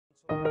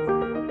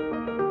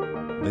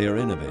They are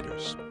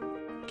innovators,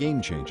 game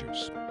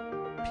changers,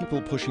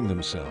 people pushing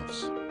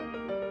themselves,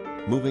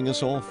 moving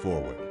us all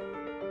forward.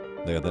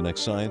 They are the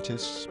next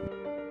scientists,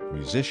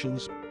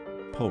 musicians,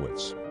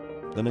 poets,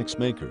 the next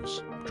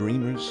makers,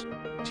 dreamers,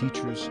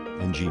 teachers,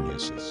 and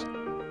geniuses.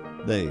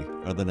 They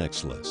are the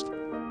next list.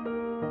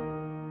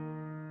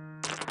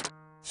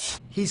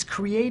 He's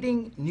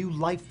creating new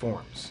life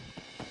forms.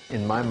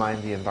 In my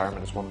mind, the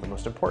environment is one of the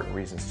most important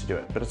reasons to do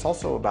it, but it's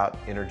also about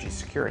energy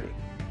security.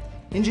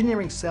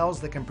 Engineering cells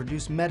that can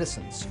produce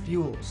medicines,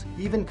 fuels,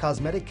 even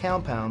cosmetic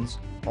compounds,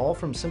 all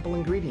from simple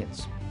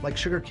ingredients, like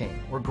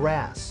sugarcane or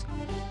grass.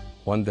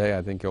 One day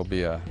I think you'll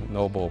be a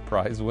Nobel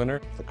Prize winner.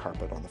 The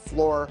carpet on the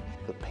floor,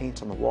 the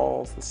paint on the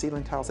walls, the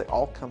ceiling tiles, they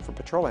all come from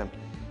petroleum.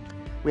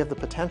 We have the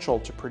potential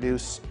to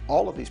produce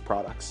all of these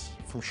products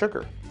from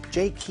sugar.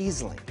 Jay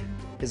Keasling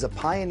is a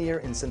pioneer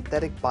in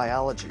synthetic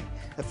biology,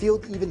 a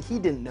field even he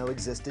didn't know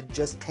existed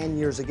just 10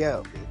 years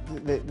ago.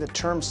 The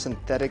term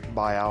synthetic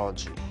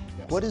biology,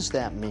 what does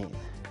that mean?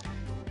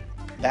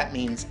 That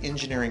means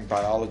engineering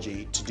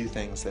biology to do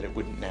things that it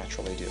wouldn't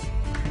naturally do.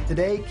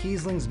 Today,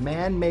 Keasling's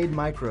man-made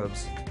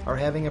microbes are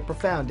having a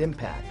profound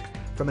impact.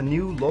 From a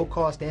new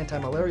low-cost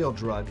anti-malarial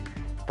drug.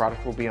 The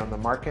product will be on the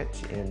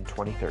market in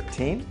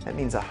 2013. That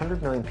means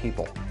 100 million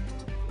people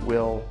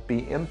will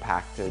be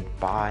impacted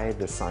by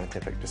this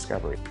scientific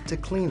discovery. To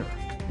cleaner,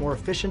 more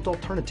efficient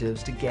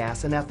alternatives to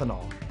gas and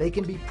ethanol. They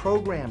can be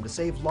programmed to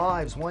save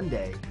lives one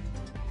day,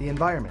 the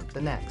environment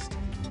the next.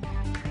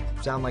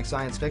 Sound like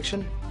science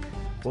fiction?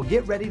 Well,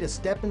 get ready to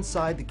step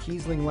inside the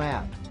Keasling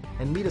lab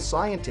and meet a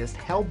scientist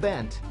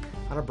hell-bent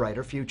on a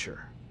brighter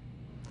future.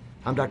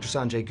 I'm Dr.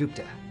 Sanjay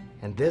Gupta,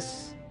 and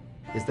this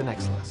is The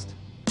Next List.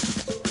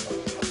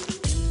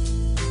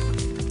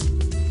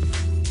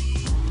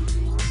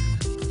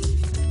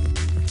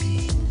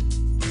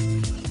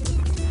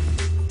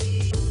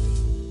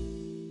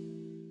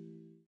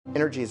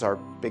 Energy is our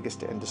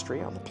biggest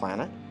industry on the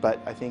planet, but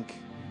I think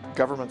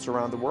governments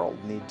around the world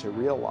need to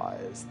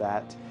realize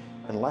that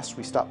unless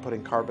we stop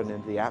putting carbon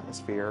into the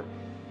atmosphere,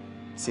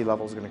 sea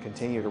level is going to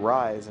continue to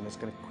rise and it's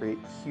going to create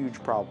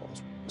huge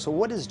problems. So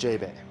what is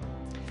JBEI?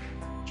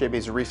 JBEI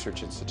is a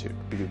research institute.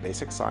 We do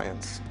basic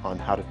science on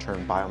how to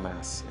turn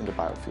biomass into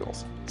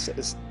biofuels.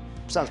 It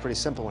sounds pretty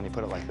simple when you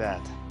put it like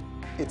that.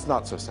 It's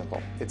not so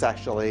simple. It's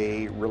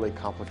actually really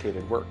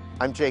complicated work.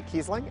 I'm Jay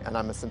Keasling, and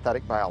I'm a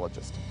synthetic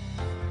biologist.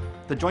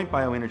 The Joint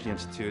Bioenergy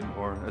Institute,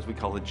 or as we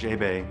call it,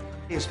 JBEI,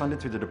 is funded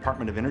through the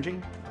Department of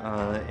Energy,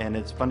 and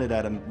it's funded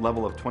at a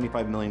level of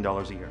 $25 million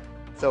a year.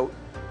 So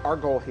our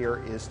goal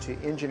here is to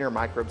engineer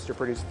microbes to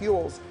produce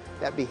fuels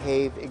that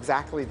behave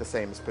exactly the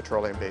same as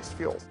petroleum-based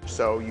fuels.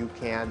 So you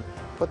can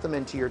put them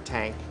into your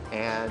tank,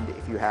 and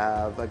if you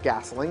have a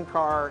gasoline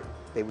car,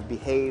 they would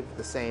behave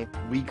the same.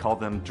 We call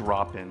them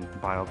drop-in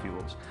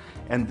biofuels.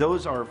 And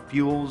those are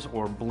fuels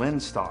or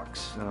blend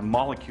stocks,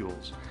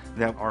 molecules,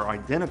 that are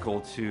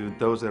identical to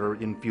those that are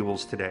in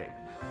fuels today.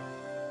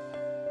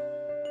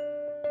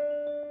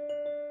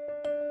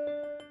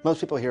 Most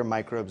people hear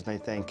microbes and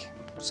they think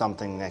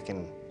something that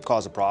can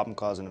cause a problem,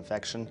 cause an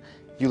infection.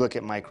 You look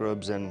at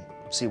microbes and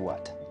see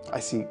what? I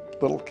see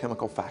little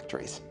chemical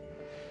factories.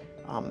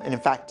 And in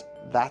fact,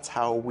 that's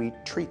how we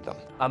treat them.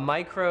 A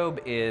microbe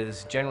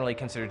is generally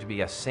considered to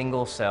be a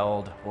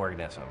single-celled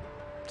organism.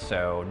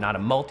 So not a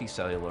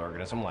multicellular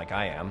organism like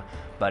I am,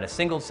 but a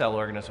single-cell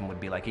organism would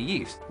be like a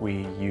yeast.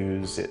 We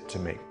use it to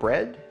make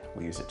bread,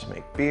 we use it to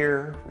make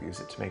beer, we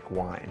use it to make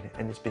wine,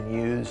 and it's been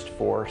used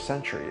for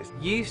centuries.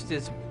 Yeast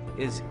is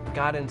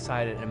got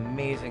inside an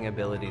amazing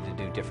ability to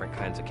do different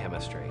kinds of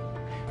chemistry.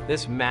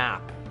 This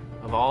map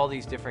of all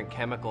these different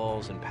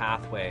chemicals and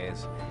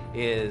pathways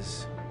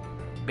is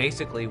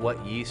basically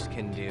what yeast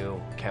can do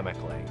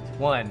chemically.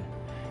 One,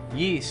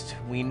 yeast,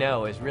 we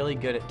know, is really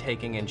good at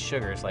taking in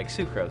sugars like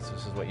sucrose.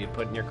 This is what you'd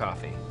put in your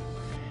coffee.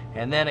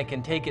 And then it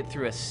can take it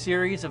through a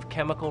series of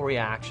chemical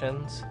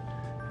reactions,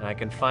 and I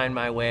can find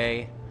my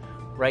way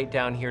right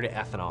down here to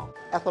ethanol.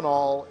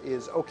 Ethanol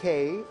is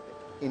okay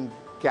in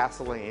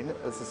gasoline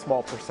as a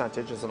small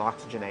percentage, as an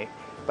oxygenate,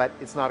 but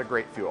it's not a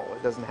great fuel.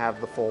 It doesn't have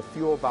the full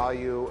fuel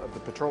value of the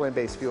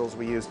petroleum-based fuels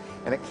we use,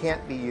 and it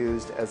can't be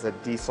used as a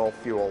diesel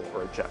fuel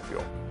or a jet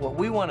fuel. What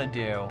we want to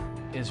do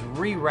is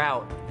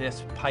reroute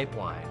this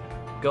pipeline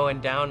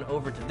going down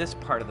over to this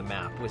part of the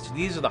map, which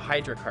these are the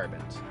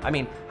hydrocarbons. I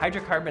mean,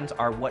 hydrocarbons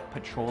are what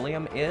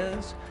petroleum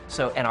is,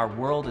 and our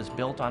world is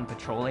built on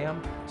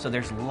petroleum, so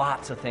there's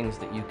lots of things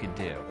that you could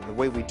do. And the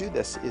way we do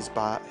this is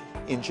by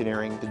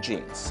engineering the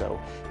genes, so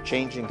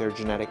changing their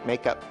genetic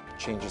makeup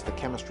changes the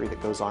chemistry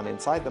that goes on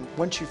inside them.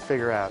 Once you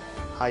figure out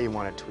how you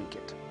want to tweak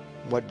it,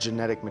 what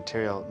genetic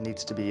material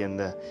needs to be in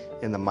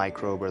the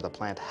microbe or the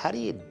plant, how do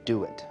you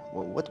do it?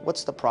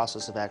 What's the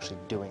process of actually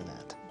doing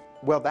that?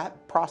 Well,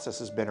 that process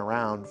has been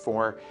around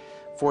for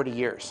 40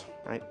 years,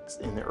 right?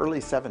 In the early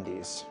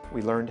 70s,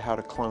 we learned how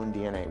to clone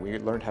DNA. We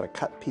learned how to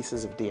cut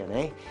pieces of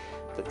DNA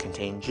that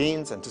contain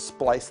genes and to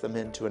splice them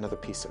into another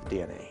piece of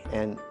DNA.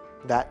 And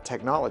that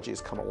technology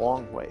has come a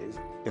long ways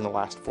in the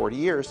last 40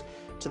 years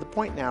to the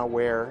point now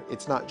where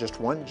it's not just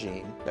one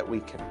gene that we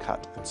can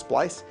cut and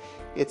splice,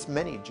 it's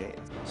many genes.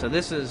 So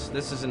this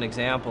is an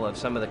example of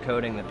some of the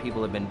coding that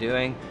people have been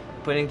doing,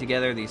 putting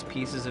together these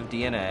pieces of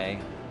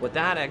DNA. What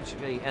that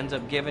actually ends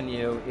up giving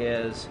you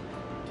is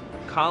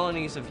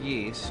colonies of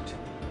yeast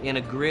in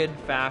a grid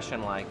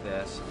fashion like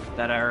this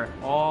that are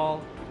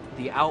all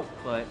the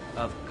output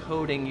of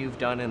coding you've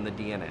done in the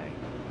DNA.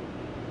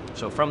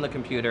 So from the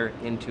computer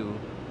into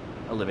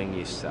a living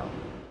yeast cell.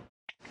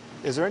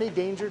 Is there any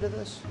danger to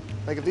this?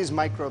 Like if these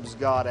microbes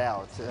got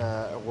out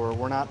or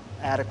were not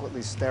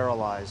adequately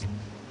sterilized,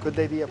 could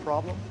they be a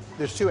problem?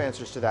 There's two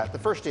answers to that. The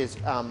first is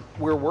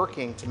we're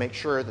working to make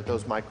sure that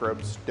those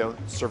microbes don't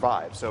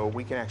survive. So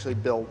we can actually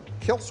build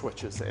kill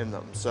switches in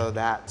them so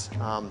that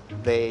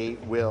they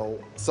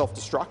will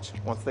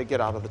self-destruct once they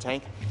get out of the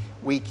tank.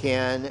 We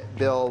can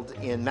build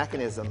in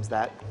mechanisms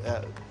that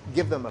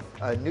give them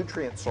a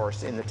nutrient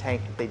source in the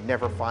tank that they'd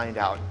never find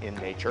out in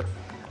nature.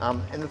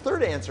 And the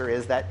third answer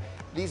is that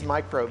these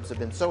microbes have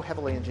been so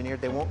heavily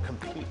engineered they won't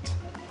compete.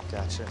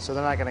 Gotcha. So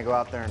they're not going to go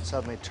out there and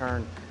suddenly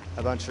turn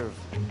a bunch of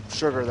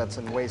sugar that's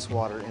in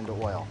wastewater into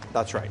oil.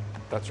 That's right.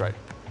 That's right.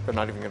 They're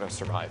not even going to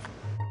survive.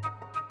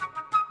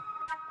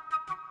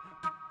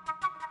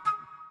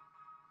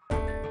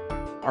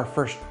 Our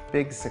first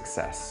big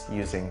success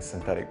using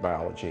synthetic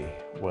biology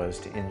was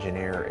to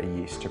engineer a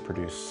yeast to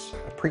produce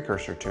a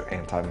precursor to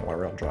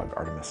anti-malarial drug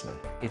artemisinin.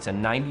 It's a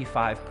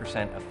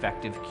 95%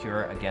 effective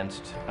cure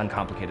against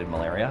uncomplicated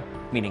malaria,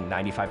 meaning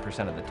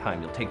 95% of the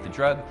time you'll take the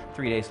drug,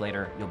 3 days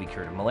later you'll be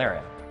cured of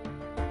malaria.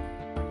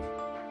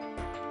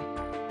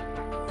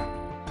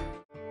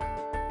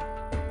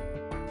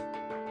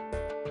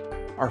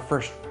 Our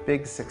first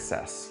big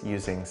success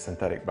using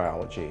synthetic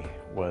biology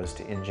was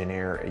to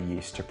engineer a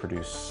yeast to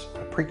produce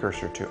a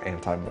precursor to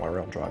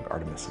anti-malarial drug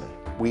artemisinin.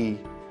 We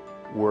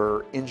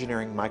were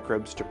engineering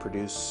microbes to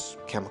produce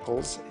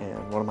chemicals, and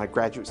one of my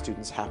graduate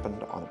students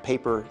happened on a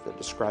paper that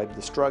described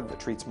this drug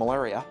that treats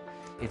malaria.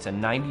 It's a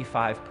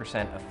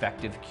 95%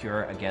 effective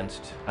cure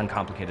against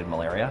uncomplicated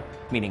malaria,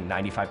 meaning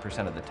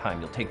 95% of the time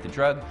you'll take the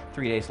drug,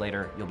 3 days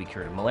later you'll be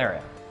cured of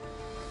malaria.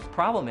 The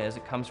problem is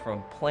it comes from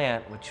a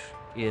plant which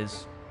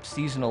is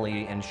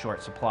seasonally in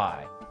short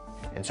supply.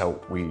 And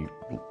so we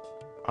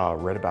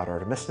read about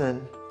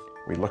artemisinin,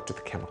 we looked at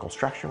the chemical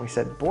structure, and we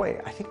said, boy,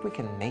 I think we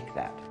can make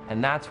that.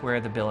 And that's where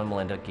the Bill and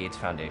Melinda Gates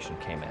Foundation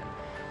came in.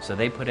 So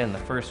they put in the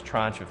first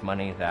tranche of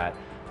money that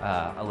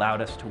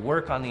allowed us to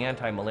work on the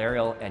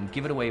anti-malarial and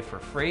give it away for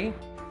free.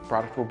 The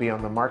product will be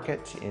on the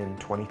market in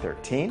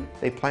 2013.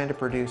 They plan to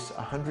produce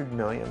 100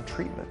 million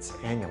treatments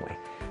annually.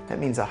 That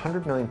means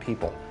 100 million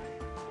people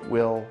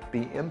will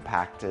be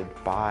impacted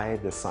by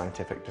this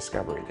scientific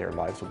discovery. Their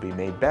lives will be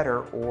made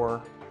better,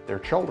 or their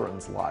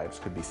children's lives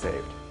could be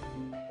saved.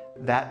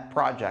 That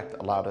project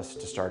allowed us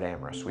to start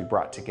Amyris. We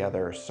brought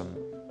together some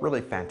really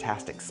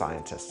fantastic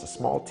scientists, a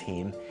small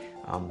team,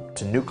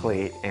 to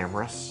nucleate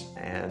Amyris,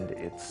 and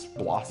it's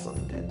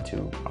blossomed into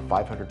a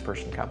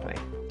 500-person company.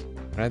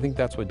 And I think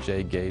that's what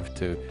Jay gave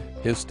to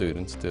his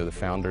students, to the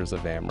founders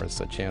of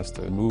Amyris, a chance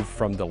to move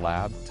from the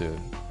lab to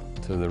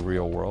the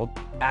real world.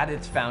 At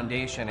its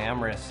foundation,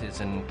 Amyris is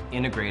an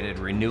integrated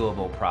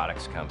renewable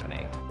products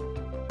company.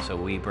 So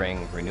we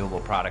bring renewable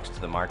products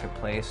to the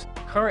marketplace.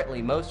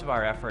 Currently, most of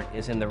our effort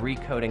is in the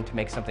recoding to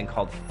make something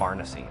called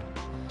farnesene.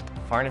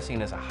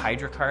 Farnesene is a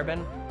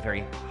hydrocarbon,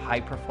 very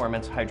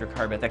high-performance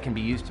hydrocarbon that can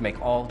be used to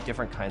make all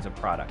different kinds of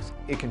products.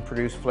 It can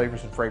produce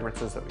flavors and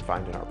fragrances that we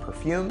find in our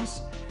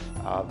perfumes,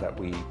 that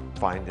we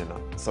find in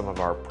some of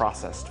our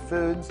processed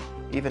foods,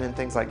 even in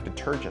things like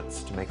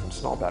detergents to make them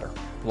smell better.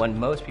 The one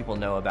most people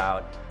know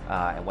about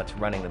and what's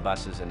running the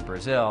buses in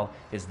Brazil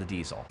is the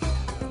diesel.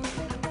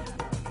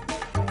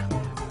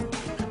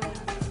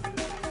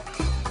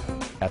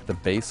 At the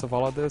base of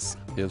all of this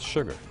is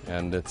sugar,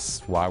 and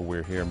it's why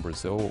we're here in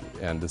Brazil,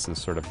 and this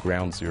is sort of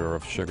ground zero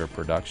of sugar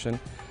production.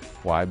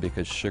 Why?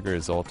 Because sugar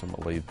is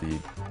ultimately the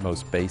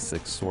most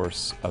basic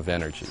source of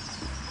energy.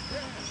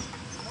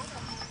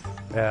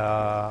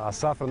 A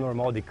safra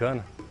normal de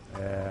cana,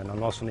 na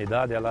nossa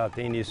unidade, ela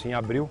tem início em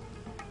abril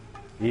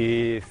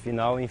e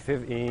final em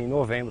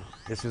novembro.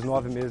 Esses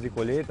 9 meses de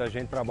colheita, a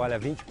gente trabalha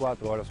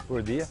 24 horas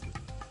por dia.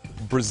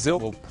 Brazil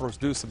will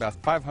produce about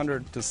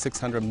 500 to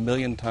 600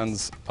 million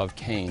tons of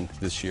cane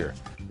this year.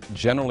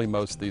 Generally,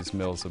 most of these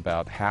mills,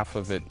 about half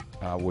of it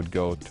would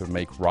go to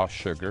make raw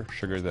sugar,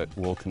 sugar that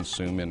we'll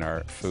consume in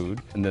our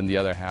food, and then the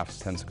other half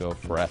tends to go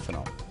for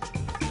ethanol.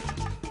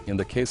 In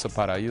the case of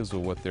Paraíso,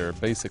 what they're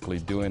basically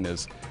doing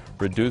is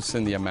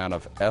reducing the amount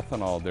of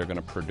ethanol they're going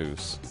to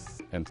produce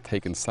and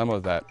taking some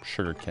of that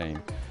sugar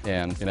cane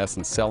and, in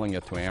essence, selling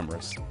it to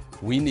Amyris.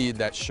 We need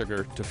that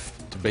sugar to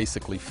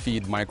basically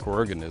feed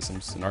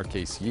microorganisms, in our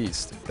case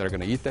yeast, that are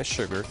going to eat that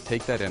sugar,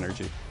 take that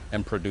energy,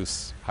 and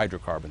produce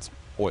hydrocarbons,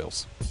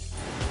 oils.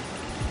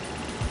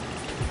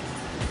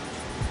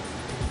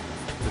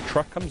 The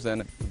truck comes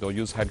in, they'll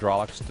use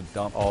hydraulics to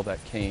dump all that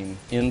cane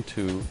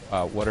into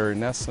what are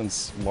in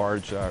essence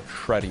large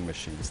shredding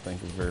machines.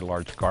 Think of very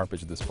large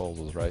garbage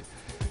disposals, right?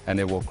 And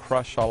it will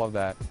crush all of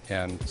that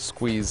and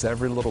squeeze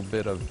every little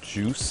bit of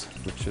juice,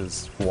 which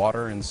is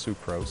water and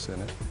sucrose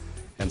in it,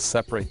 and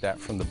separate that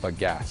from the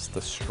bagasse,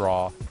 the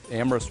straw.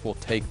 Amherst will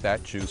take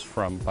that juice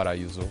from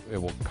Paraíso.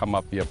 It will come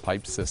up via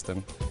pipe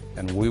system,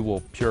 and we will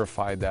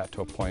purify that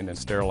to a point and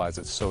sterilize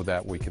it so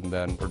that we can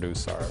then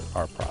produce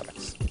our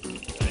products.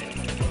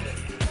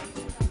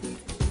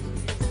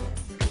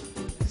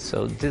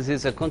 So this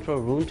is a control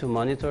room to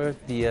monitor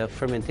the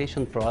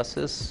fermentation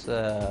process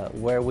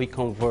where we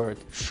convert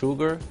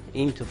sugar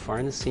into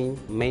farnesene,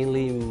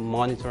 mainly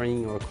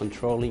monitoring or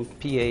controlling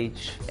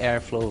pH,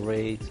 airflow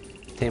rate,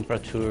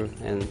 temperature,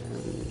 and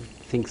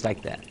things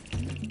like that.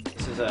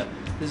 This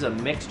is a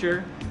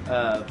mixture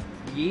of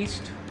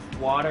yeast,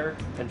 water,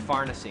 and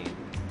farnesene.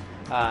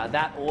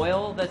 That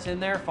oil that's in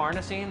there,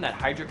 farnesene, that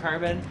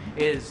hydrocarbon,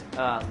 is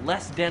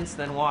less dense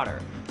than water.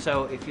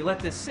 So if you let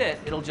this sit,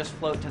 it'll just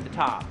float to the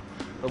top.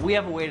 But we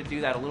have a way to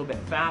do that a little bit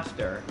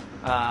faster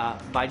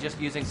by just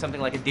using something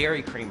like a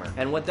dairy creamer.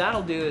 And what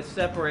that'll do is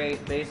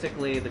separate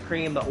basically the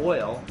cream, the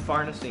oil,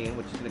 farnesene,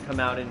 which is going to come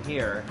out in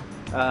here,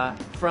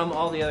 from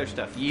all the other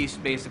stuff.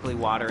 Yeast, basically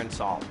water and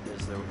salt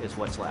is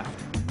what's left.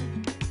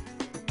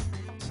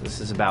 So this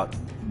is about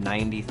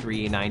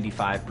 93,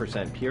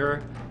 95%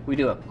 pure. We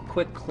do a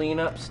quick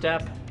cleanup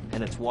step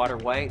and it's water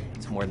white.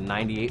 It's more than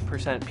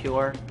 98%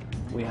 pure.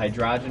 We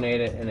hydrogenate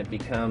it and it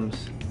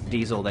becomes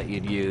diesel that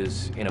you'd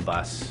use in a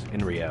bus in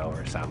Rio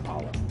or Sao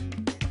Paulo.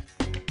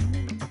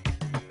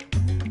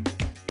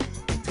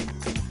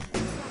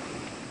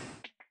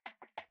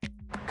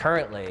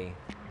 Currently,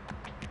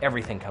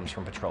 everything comes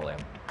from petroleum.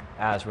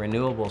 As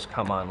renewables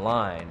come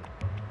online,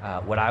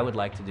 what I would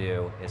like to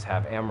do is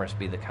have Amherst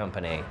be the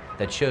company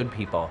that showed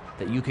people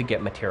that you could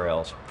get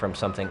materials from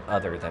something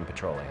other than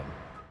petroleum.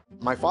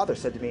 My father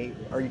said to me,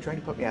 "Are you trying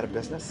to put me out of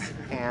business?"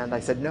 And I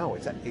said, "No,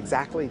 it's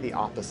exactly the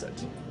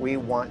opposite. We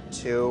want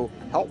to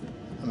help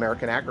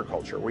American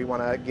agriculture. We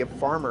want to give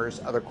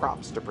farmers other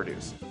crops to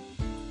produce."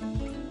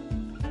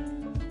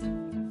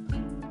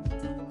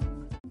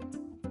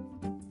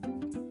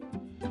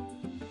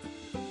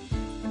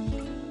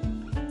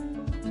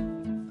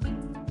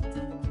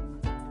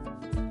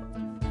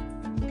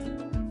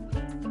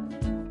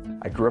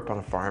 I grew up on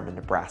a farm in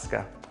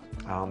Nebraska.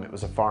 It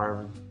was a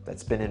farm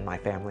that's been in my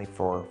family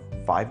for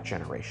 5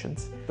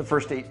 generations. The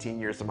first 18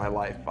 years of my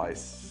life, I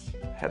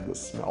had the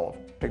smell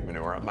of pig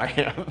manure on my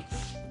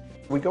hands.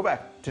 We go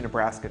back to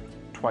Nebraska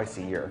twice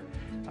a year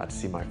to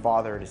see my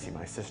father, to see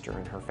my sister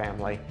and her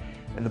family,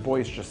 and the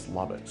boys just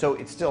love it. So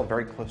it's still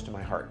very close to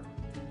my heart.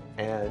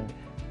 And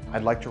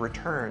I'd like to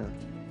return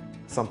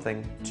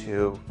something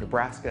to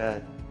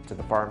Nebraska, to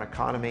the farm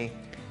economy,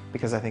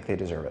 because I think they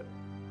deserve it.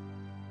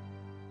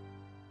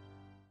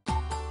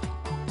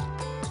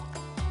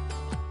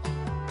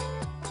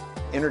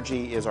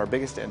 Energy is our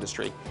biggest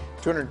industry.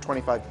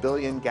 225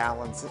 billion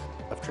gallons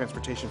of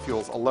transportation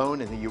fuels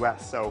alone in the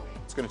US, so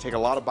it's going to take a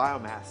lot of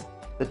biomass.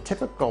 The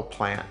typical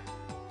plant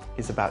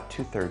is about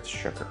 2/3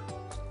 sugar,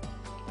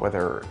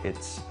 whether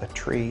it's a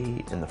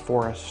tree in the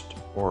forest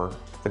or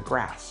the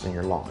grass in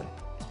your lawn.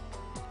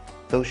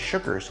 Those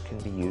sugars can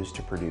be used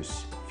to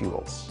produce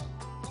fuels,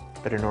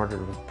 but in order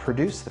to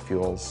produce the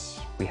fuels,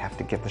 we have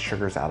to get the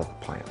sugars out of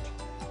the plant.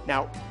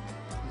 Now,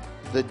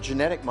 the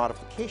genetic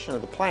modification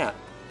of the plant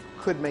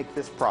could make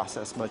this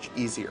process much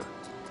easier.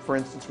 For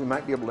instance, we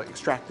might be able to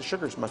extract the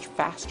sugars much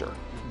faster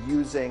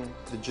using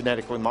the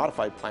genetically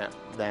modified plant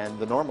than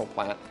the normal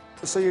plant.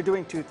 So you're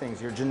doing two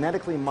things. You're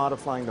genetically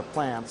modifying the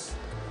plants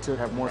to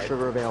have more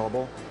sugar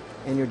available,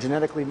 and you're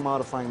genetically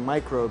modifying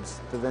microbes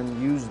to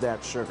then use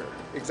that sugar.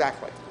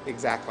 Exactly,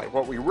 exactly.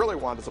 What we really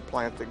want is a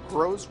plant that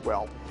grows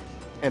well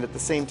and at the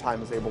same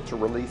time is able to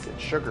release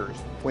its sugars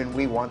when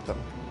we want them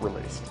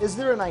released. Is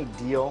there an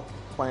ideal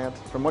plant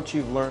from what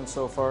you've learned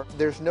so far?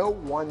 There's no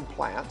one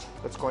plant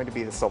that's going to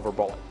be the silver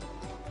bullet.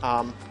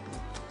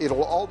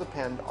 It'll all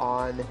depend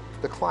on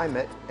the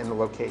climate and the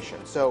location.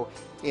 So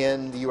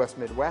in the US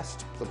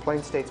Midwest, the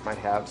Plain States might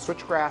have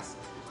switchgrass,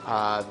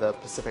 the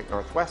Pacific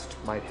Northwest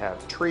might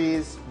have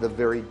trees, the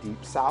very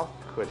deep South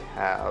could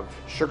have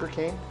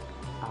sugarcane.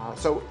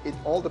 So it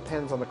all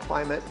depends on the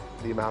climate,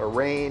 the amount of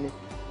rain,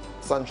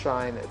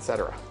 sunshine,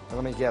 etc.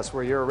 Let me guess,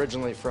 where you're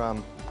originally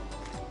from,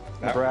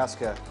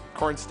 Nebraska.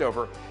 Corn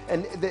stover.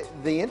 And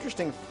the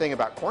interesting thing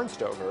about corn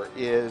stover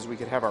is we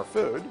could have our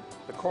food,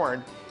 the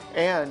corn,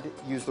 and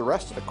use the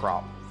rest of the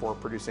crop for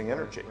producing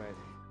energy.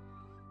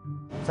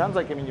 Right. Sounds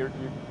like, I mean,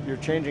 you're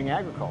changing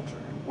agriculture.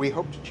 We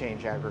hope to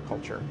change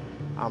agriculture.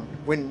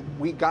 When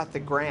we got the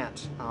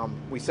grant,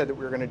 we said that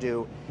we were going to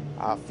do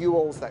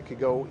fuels that could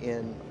go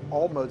in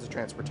all modes of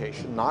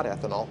transportation, not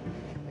ethanol,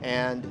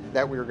 and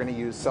that we were going to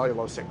use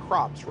cellulosic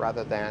crops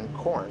rather than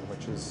corn,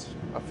 which is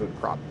a food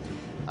crop.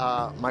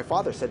 My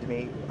father said to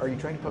me, "Are you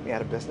trying to put me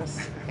out of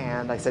business?"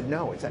 And I said,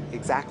 "No, it's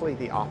exactly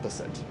the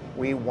opposite.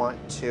 We want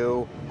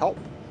to help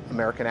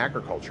American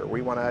agriculture.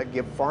 We want to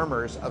give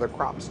farmers other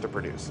crops to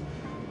produce.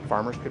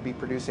 Farmers could be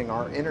producing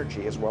our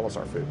energy as well as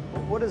our food.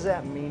 What does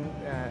that mean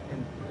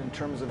in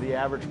terms of the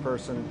average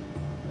person's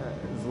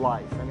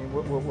life? I mean,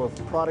 will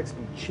products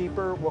be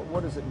cheaper?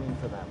 What does it mean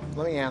for them?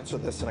 Let me answer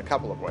this in a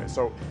couple of ways.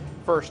 So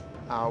first,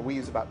 we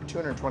use about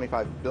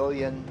 225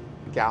 billion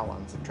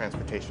gallons of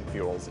transportation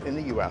fuels in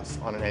the U.S.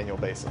 on an annual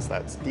basis.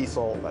 That's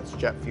diesel, that's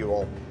jet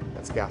fuel,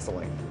 that's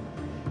gasoline.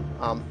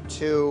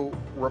 To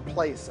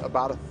replace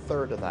about a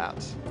third of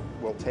that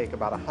will take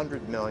about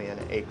 100 million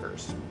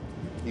acres.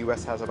 The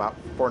U.S. has about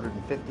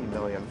 450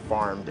 million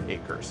farmed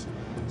acres.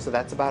 So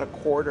that's about a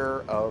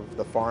quarter of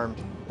the farmed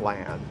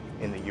land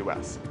in the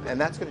U.S. And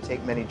that's going to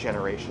take many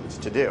generations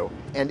to do.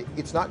 And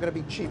it's not going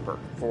to be cheaper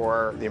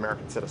for the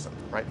American citizen,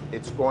 right?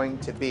 It's going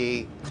to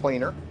be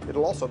cleaner.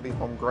 It'll also be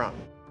homegrown.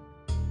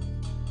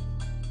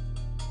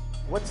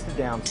 What's the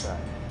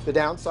downside? The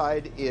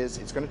downside is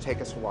it's going to take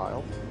us a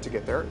while to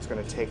get there. It's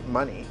going to take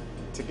money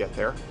to get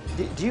there.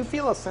 Do you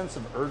feel a sense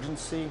of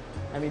urgency?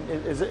 I mean,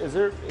 is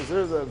there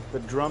the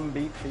drum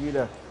beat for you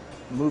to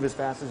move as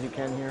fast as you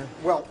can here?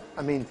 Well,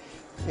 I mean,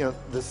 you know,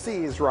 the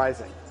sea is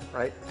rising,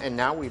 right? And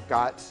now we've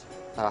got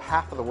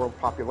half of the world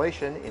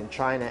population in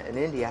China and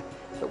India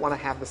that want to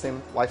have the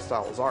same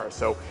lifestyle as ours.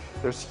 So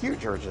there's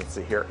huge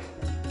urgency here.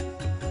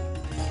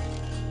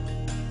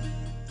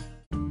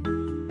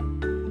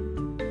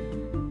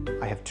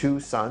 I have two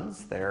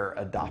sons. They're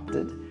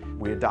adopted.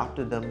 We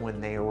adopted them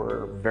when they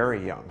were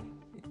very young,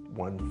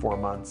 one 4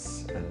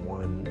 months and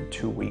one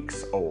 2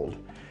 weeks old.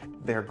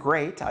 They're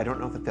great. I don't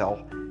know that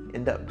they'll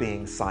end up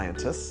being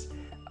scientists,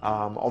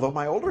 although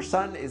my older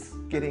son is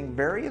getting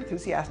very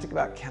enthusiastic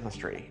about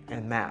chemistry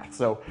and math,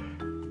 so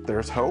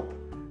there's hope.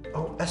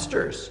 Oh,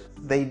 esters.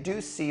 They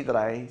do see that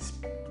I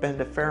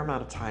spend a fair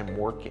amount of time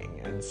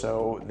working, and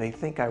so they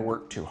think I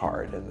work too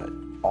hard and that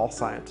all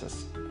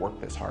scientists work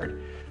this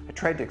hard. I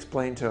tried to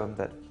explain to them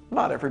that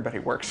not everybody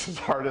works as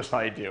hard as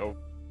I do.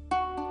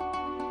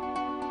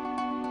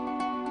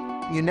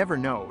 You never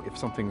know if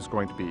something's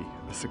going to be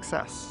a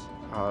success.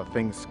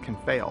 Things can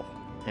fail,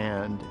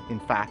 and in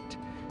fact,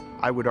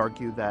 I would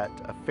argue that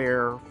a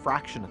fair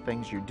fraction of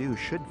things you do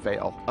should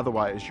fail.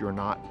 Otherwise, you're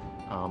not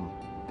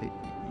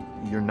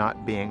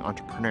being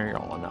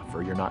entrepreneurial enough,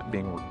 or you're not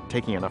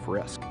taking enough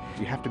risk.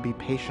 You have to be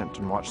patient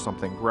and watch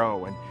something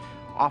grow, and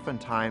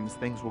oftentimes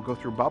things will go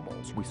through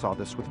bubbles. We saw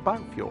this with the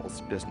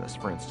biofuels business,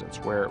 for instance,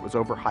 where it was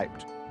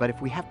overhyped. But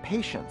if we have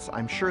patience,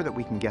 I'm sure that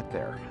we can get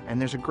there.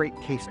 And there's a great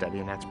case study,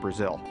 and that's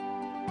Brazil.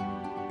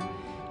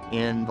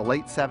 In the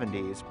late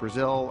 70s,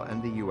 Brazil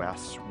and the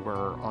US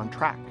were on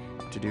track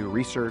to do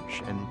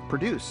research and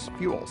produce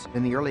fuels.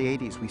 In the early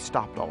 80s, we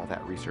stopped all of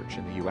that research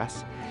in the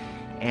US.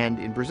 And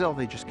in Brazil,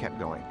 they just kept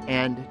going.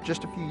 And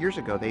just a few years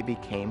ago, they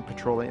became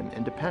petroleum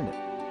independent.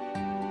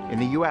 In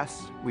the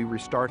US, we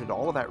restarted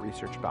all of that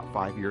research about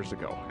 5 years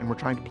ago, and we're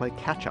trying to play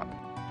catch up.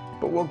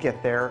 But we'll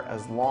get there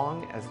as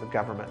long as the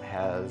government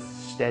has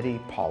steady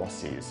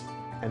policies,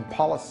 and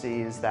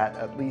policies that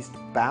at least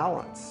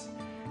balance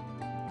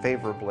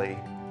favorably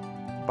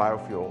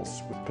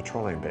biofuels with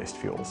petroleum-based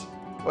fuels.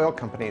 Oil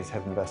companies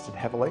have invested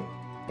heavily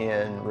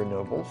in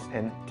renewables,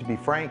 and to be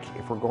frank,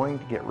 if we're going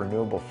to get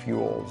renewable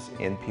fuels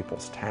in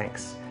people's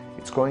tanks,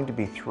 it's going to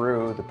be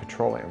through the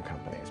petroleum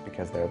companies,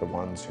 because they're the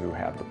ones who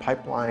have the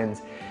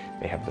pipelines,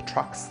 they have the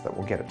trucks that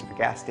will get it to the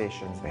gas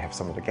stations, they have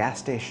some of the gas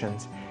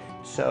stations,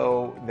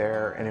 so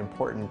they're an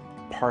important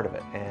part of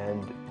it,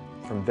 and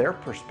from their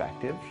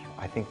perspective,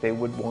 I think they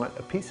would want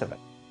a piece of it.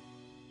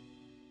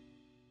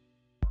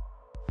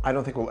 I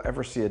don't think we'll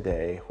ever see a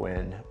day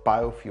when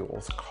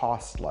biofuels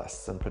cost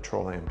less than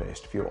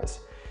petroleum-based fuels.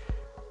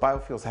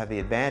 Biofuels have the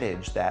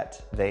advantage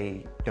that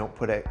they don't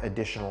put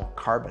additional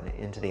carbon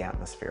into the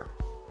atmosphere.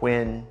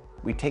 When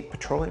we take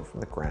petroleum from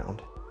the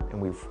ground and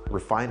we've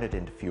refined it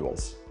into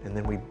fuels, and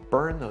then we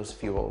burn those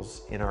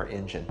fuels in our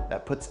engine,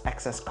 that puts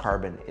excess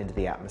carbon into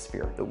the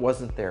atmosphere that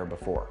wasn't there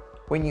before.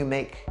 When you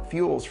make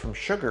fuels from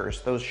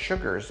sugars, those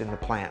sugars in the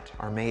plant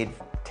are made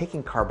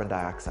taking carbon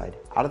dioxide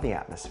out of the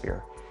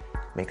atmosphere,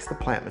 makes the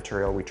plant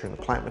material, we turn the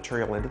plant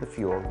material into the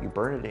fuel, you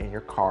burn it in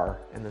your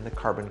car, and then the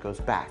carbon goes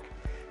back.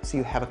 So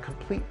you have a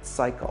complete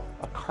cycle,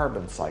 a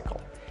carbon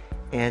cycle.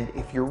 And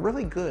if you're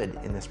really good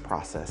in this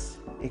process,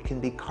 it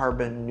can be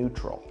carbon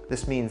neutral.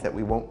 This means that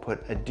we won't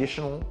put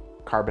additional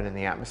carbon in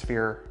the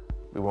atmosphere,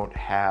 we won't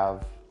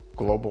have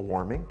global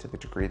warming to the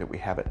degree that we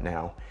have it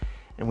now,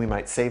 and we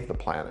might save the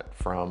planet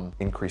from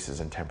increases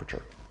in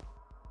temperature.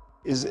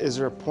 Is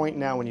there a point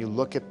now when you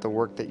look at the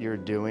work that you're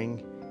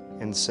doing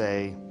and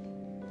say,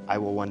 I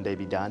will one day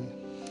be done?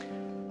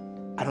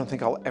 I don't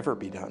think I'll ever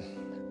be done,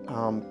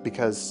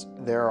 because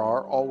there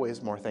are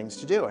always more things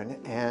to do,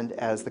 and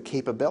as the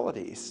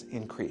capabilities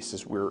increase,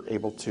 as we're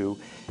able to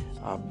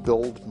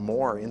build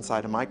more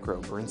inside a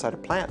microbe or inside a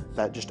plant,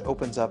 that just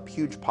opens up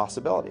huge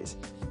possibilities.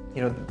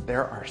 You know,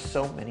 there are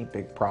so many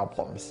big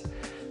problems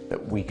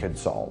that we could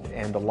solve,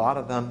 and a lot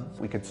of them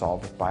we could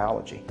solve with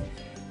biology.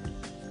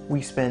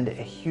 We spend a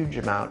huge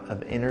amount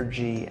of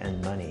energy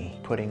and money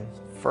putting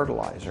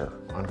fertilizer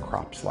on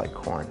crops like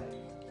corn.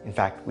 In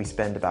fact, we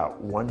spend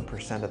about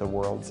 1% of the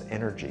world's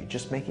energy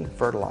just making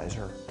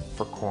fertilizer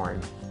for corn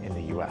in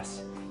the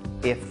US.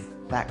 If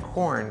that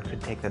corn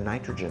could take the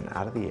nitrogen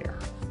out of the air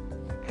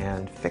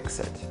and fix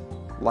it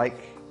like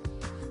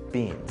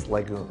beans,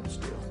 legumes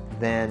do,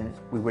 then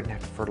we wouldn't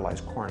have to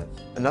fertilize corn.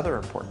 Another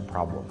important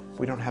problem,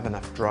 we don't have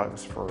enough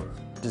drugs for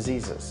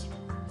diseases.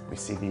 We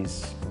see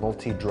these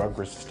multi-drug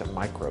resistant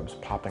microbes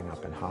popping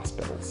up in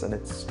hospitals, and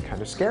it's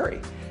kind of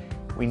scary.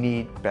 We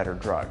need better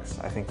drugs.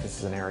 I think this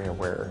is an area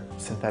where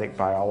synthetic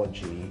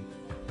biology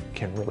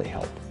can really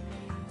help.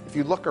 If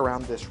you look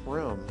around this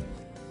room,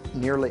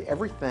 nearly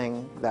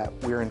everything that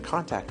we're in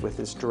contact with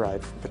is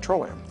derived from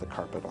petroleum. The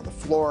carpet on the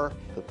floor,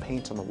 the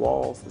paint on the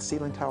walls, the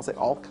ceiling tiles, they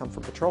all come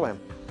from petroleum.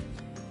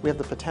 We have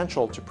the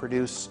potential to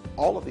produce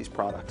all of these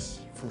products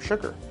from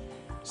sugar.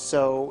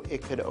 So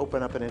it could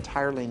open up an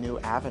entirely new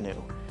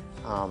avenue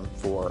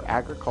for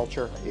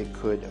agriculture. It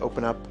could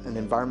open up an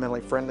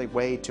environmentally friendly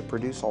way to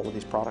produce all of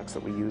these products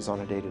that we use on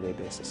a day-to-day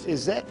basis.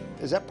 Is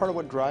that part of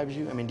what drives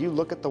you? I mean, do you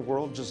look at the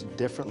world just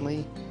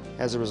differently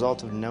as a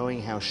result of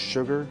knowing how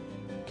sugar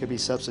could be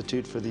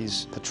substitute for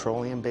these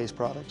petroleum-based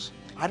products?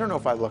 I don't know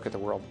if I look at the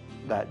world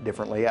that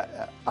differently.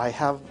 I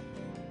have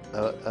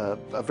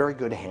a very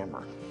good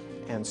hammer,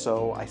 and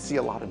so I see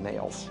a lot of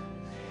nails.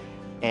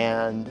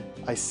 And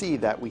I see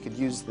that we could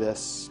use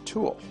this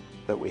tool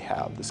that we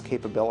have, this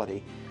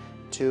capability,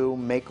 to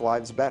make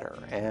lives better.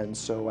 And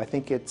so I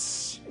think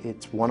it's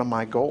one of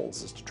my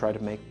goals is to try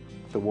to make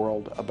the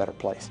world a better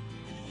place.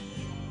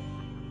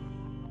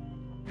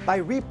 By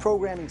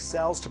reprogramming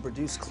cells to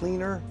produce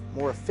cleaner,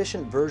 more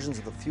efficient versions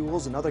of the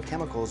fuels and other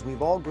chemicals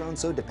we've all grown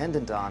so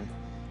dependent on,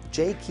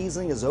 Jay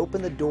Keasling has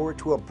opened the door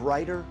to a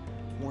brighter,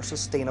 more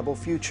sustainable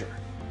future.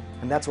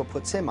 And that's what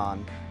puts him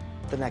on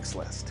the next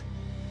list.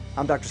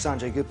 I'm Dr.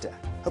 Sanjay Gupta.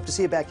 Hope to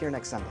see you back here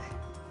next Sunday.